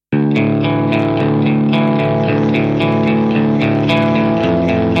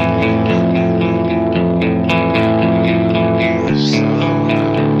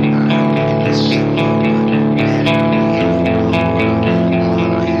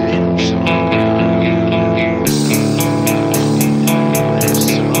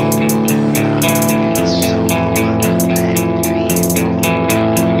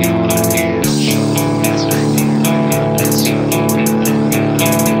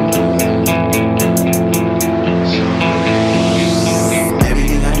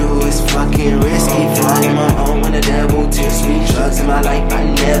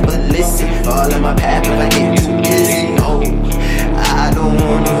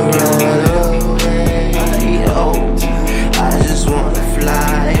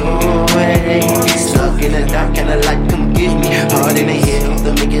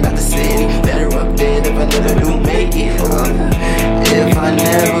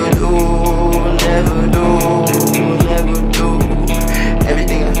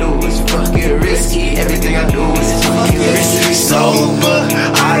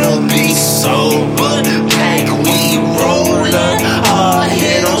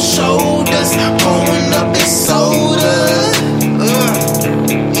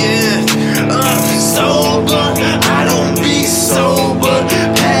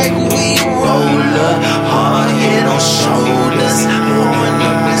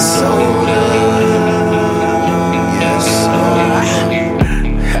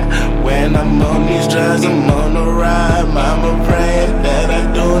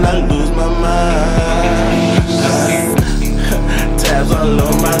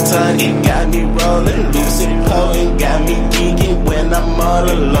on my tongue, it got me rolling, loose and potent, got me geeking when I'm all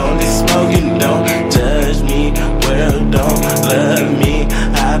alone and smoking. Don't judge me, well, don't love me.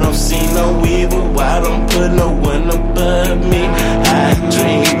 I don't see no evil, I don't put no one above me. I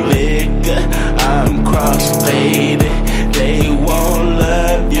drink liquor, I'm cross-faded. They won't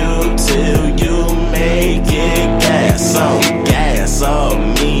love you till you make it. Gas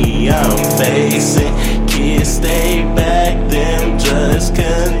on me, I'm facing. Kids stay back, them drugs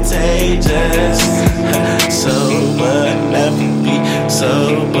contagious. Sober, never be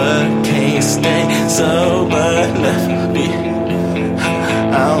sober, can't stay sober, never be.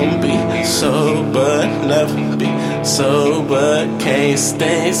 I don't be sober, never be sober, can't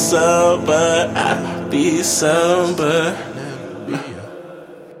stay sober, I'll be sober.